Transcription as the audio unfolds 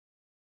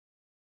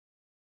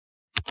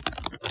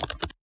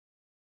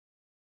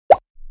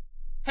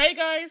Hey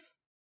guys,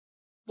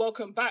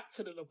 welcome back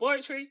to the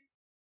laboratory.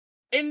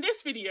 In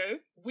this video,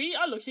 we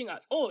are looking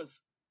at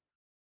ores.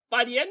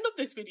 By the end of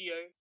this video,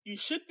 you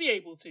should be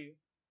able to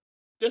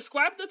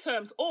describe the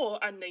terms ore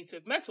and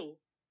native metal,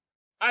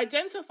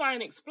 identify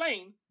and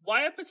explain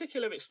why a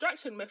particular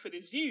extraction method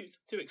is used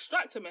to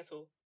extract a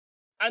metal,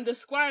 and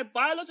describe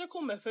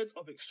biological methods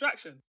of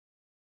extraction.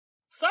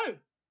 So,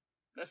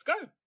 let's go.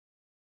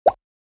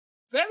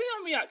 Very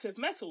unreactive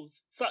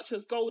metals, such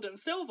as gold and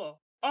silver,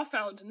 are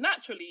found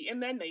naturally in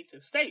their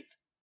native state.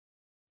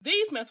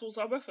 These metals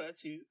are referred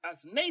to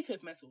as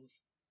native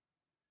metals.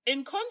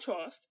 In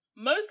contrast,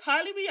 most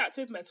highly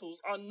reactive metals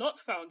are not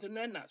found in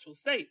their natural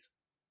state.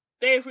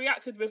 They have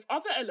reacted with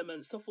other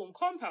elements to form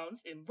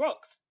compounds in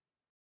rocks.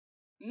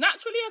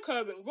 Naturally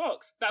occurring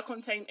rocks that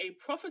contain a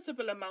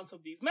profitable amount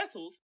of these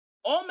metals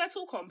or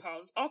metal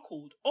compounds are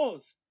called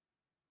ores.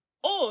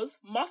 Ores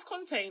must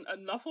contain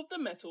enough of the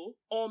metal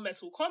or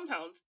metal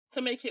compounds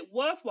to make it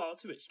worthwhile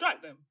to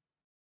extract them.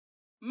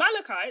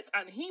 Malachite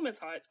and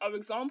hematite are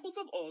examples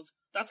of ores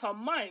that are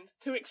mined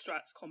to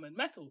extract common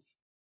metals.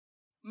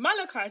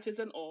 Malachite is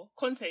an ore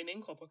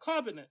containing copper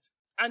carbonate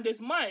and is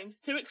mined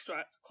to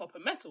extract copper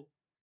metal.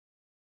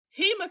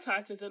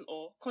 Hematite is an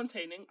ore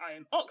containing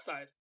iron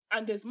oxide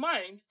and is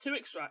mined to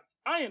extract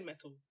iron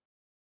metal.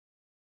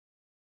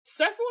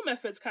 Several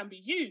methods can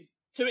be used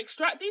to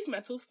extract these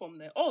metals from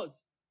their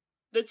ores.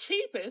 The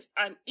cheapest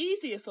and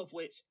easiest of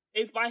which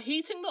is by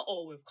heating the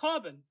ore with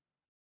carbon.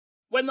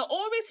 When the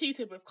ore is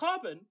heated with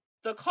carbon,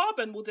 the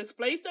carbon will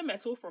displace the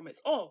metal from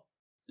its ore,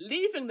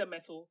 leaving the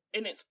metal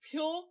in its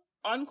pure,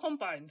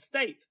 uncombined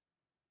state.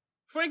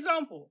 For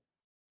example,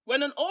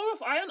 when an ore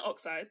of iron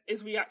oxide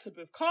is reacted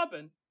with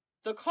carbon,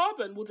 the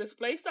carbon will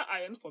displace the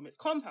iron from its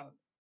compound.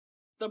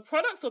 The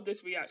products of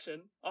this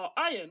reaction are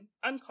iron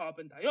and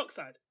carbon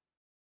dioxide.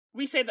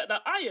 We say that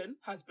the iron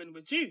has been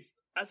reduced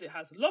as it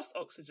has lost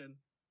oxygen,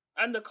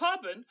 and the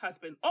carbon has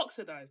been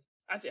oxidized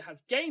as it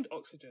has gained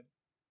oxygen.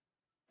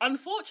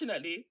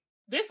 Unfortunately,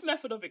 this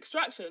method of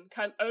extraction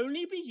can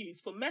only be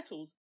used for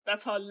metals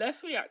that are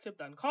less reactive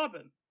than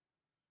carbon.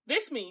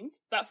 This means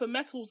that for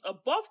metals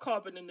above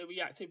carbon in the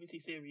reactivity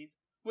series,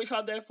 which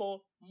are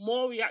therefore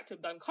more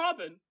reactive than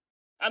carbon,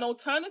 an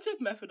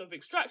alternative method of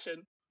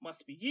extraction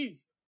must be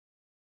used.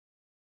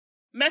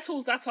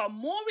 Metals that are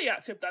more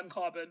reactive than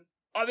carbon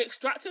are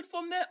extracted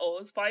from their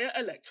ores via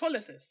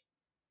electrolysis.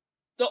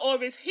 The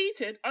ore is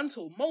heated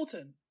until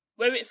molten,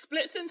 where it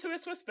splits into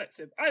its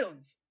respective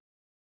ions.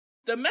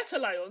 The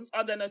metal ions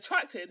are then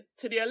attracted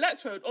to the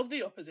electrode of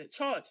the opposite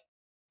charge,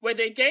 where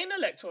they gain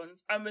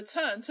electrons and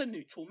return to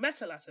neutral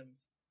metal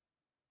atoms.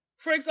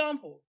 For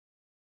example,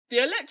 the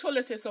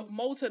electrolysis of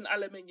molten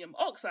aluminium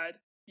oxide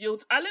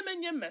yields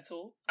aluminium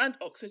metal and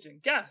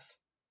oxygen gas.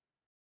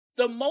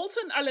 The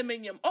molten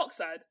aluminium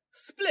oxide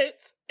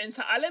splits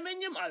into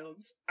aluminium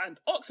ions and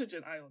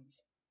oxygen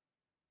ions.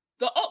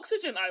 The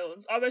oxygen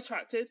ions are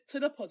attracted to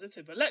the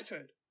positive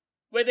electrode,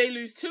 where they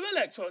lose 2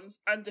 electrons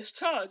and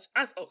discharge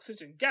as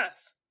oxygen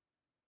gas.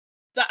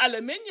 The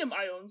aluminium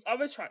ions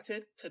are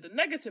attracted to the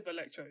negative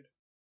electrode,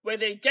 where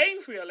they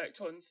gain 3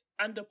 electrons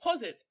and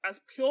deposit as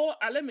pure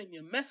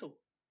aluminium metal.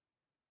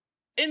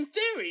 In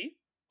theory,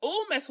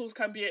 all metals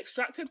can be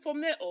extracted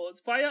from their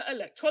ores via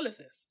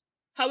electrolysis.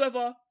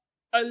 However,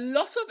 a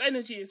lot of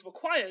energy is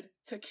required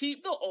to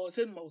keep the ores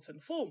in molten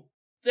form,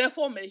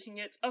 therefore making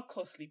it a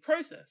costly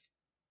process.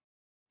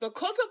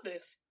 Because of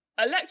this,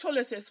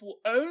 electrolysis will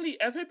only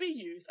ever be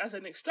used as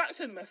an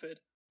extraction method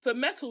for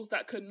metals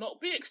that could not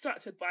be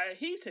extracted via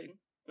heating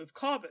with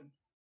carbon.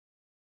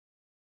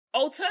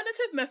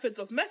 Alternative methods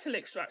of metal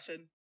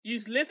extraction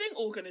use living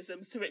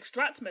organisms to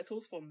extract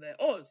metals from their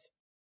ores.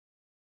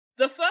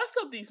 The first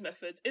of these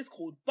methods is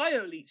called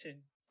bioleaching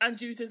and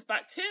uses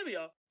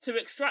bacteria to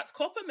extract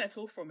copper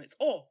metal from its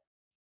ore.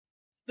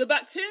 The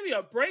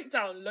bacteria break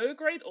down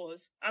low-grade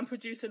ores and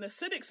produce an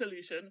acidic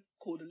solution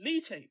called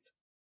leachate.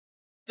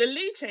 The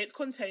leachate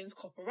contains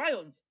copper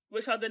ions,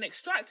 which are then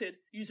extracted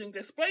using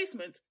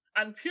displacement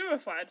and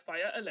purified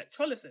via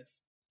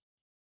electrolysis.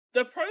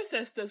 The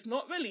process does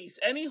not release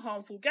any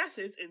harmful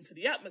gases into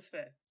the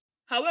atmosphere.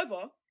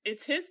 However,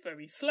 it is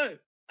very slow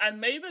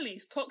and may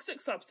release toxic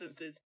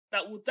substances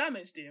that will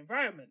damage the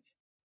environment.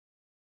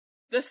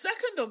 The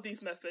second of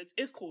these methods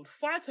is called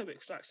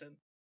phytoextraction,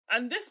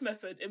 and this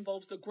method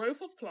involves the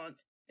growth of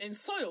plants in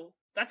soil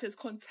that is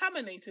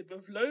contaminated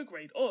with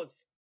low-grade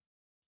ores.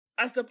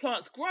 As the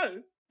plants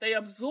grow, they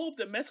absorb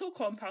the metal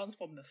compounds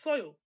from the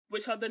soil,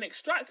 which are then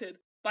extracted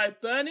by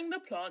burning the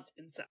plant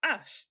into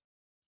ash.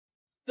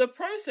 The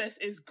process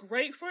is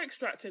great for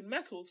extracting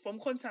metals from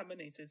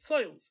contaminated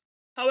soils.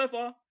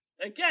 However,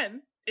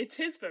 again, it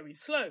is very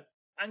slow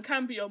and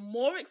can be a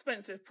more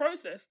expensive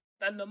process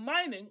than the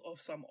mining of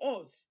some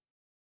ores.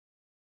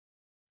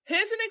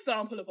 Here's an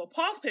example of a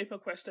past paper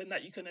question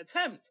that you can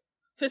attempt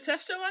to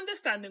test your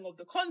understanding of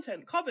the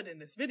content covered in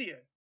this video.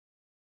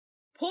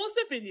 Pause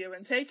the video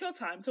and take your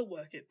time to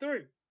work it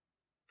through.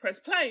 Press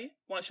play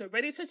once you're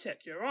ready to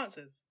check your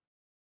answers.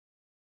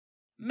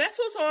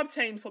 Metals are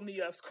obtained from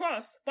the Earth's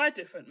crust by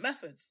different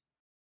methods.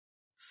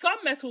 Some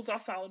metals are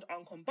found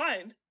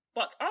uncombined,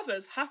 but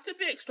others have to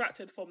be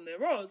extracted from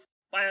their ores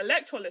by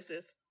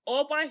electrolysis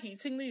or by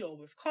heating the ore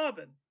with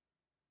carbon.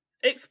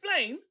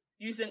 Explain,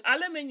 using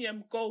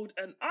aluminium, gold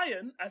and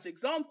iron as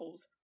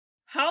examples,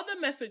 how the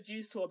method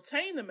used to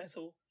obtain the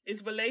metal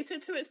is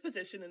related to its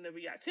position in the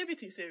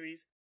reactivity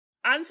series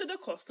and to the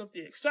cost of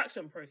the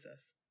extraction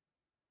process.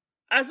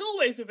 As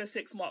always with a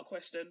 6-mark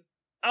question,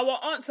 our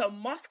answer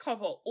must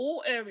cover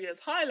all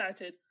areas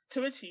highlighted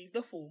to achieve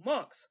the full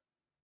marks.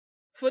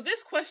 For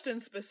this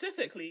question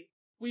specifically,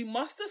 we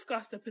must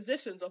discuss the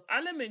positions of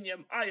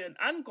aluminium, iron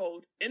and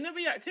gold in the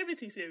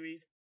reactivity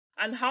series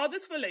and how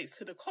this relates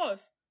to the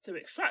cost to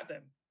extract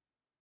them.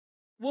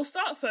 We'll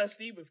start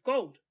firstly with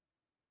gold.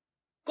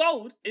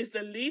 Gold is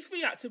the least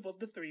reactive of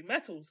the 3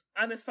 metals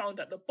and is found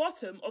at the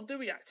bottom of the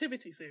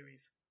reactivity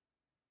series.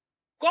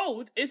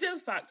 Gold is in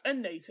fact a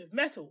native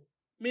metal,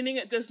 meaning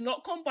it does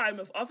not combine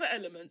with other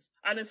elements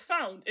and is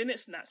found in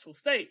its natural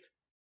state.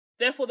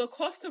 Therefore, the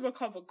cost to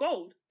recover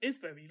gold is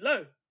very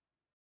low.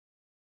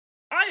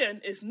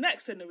 Iron is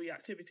next in the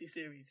reactivity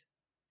series.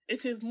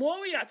 It is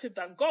more reactive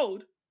than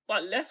gold,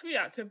 but less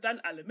reactive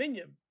than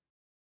aluminium.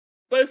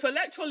 Both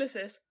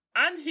electrolysis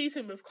and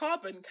heating with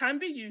carbon can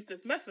be used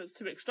as methods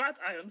to extract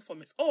iron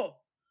from its ore.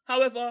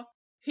 However,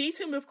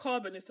 heating with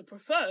carbon is the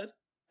preferred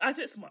as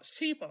it's much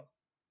cheaper.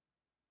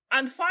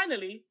 And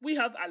finally, we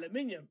have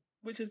aluminium,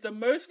 which is the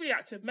most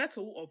reactive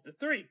metal of the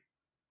 3.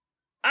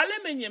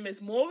 Aluminium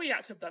is more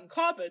reactive than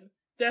carbon,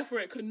 therefore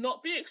it could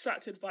not be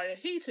extracted via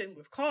heating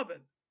with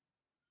carbon.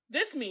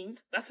 This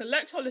means that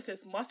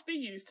electrolysis must be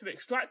used to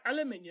extract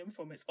aluminium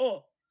from its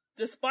ore,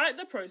 despite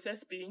the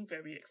process being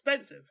very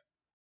expensive.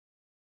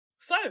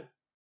 So,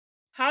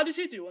 how did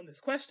you do on this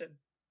question?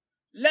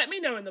 Let me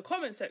know in the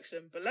comment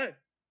section below.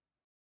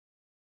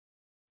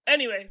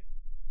 Anyway,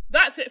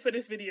 that's it for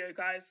this video,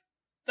 guys.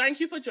 Thank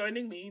you for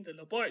joining me in the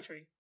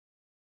laboratory.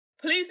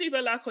 Please leave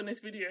a like on this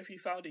video if you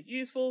found it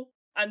useful,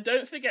 and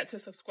don't forget to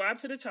subscribe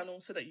to the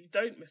channel so that you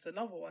don't miss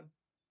another one.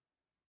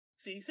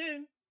 See you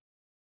soon.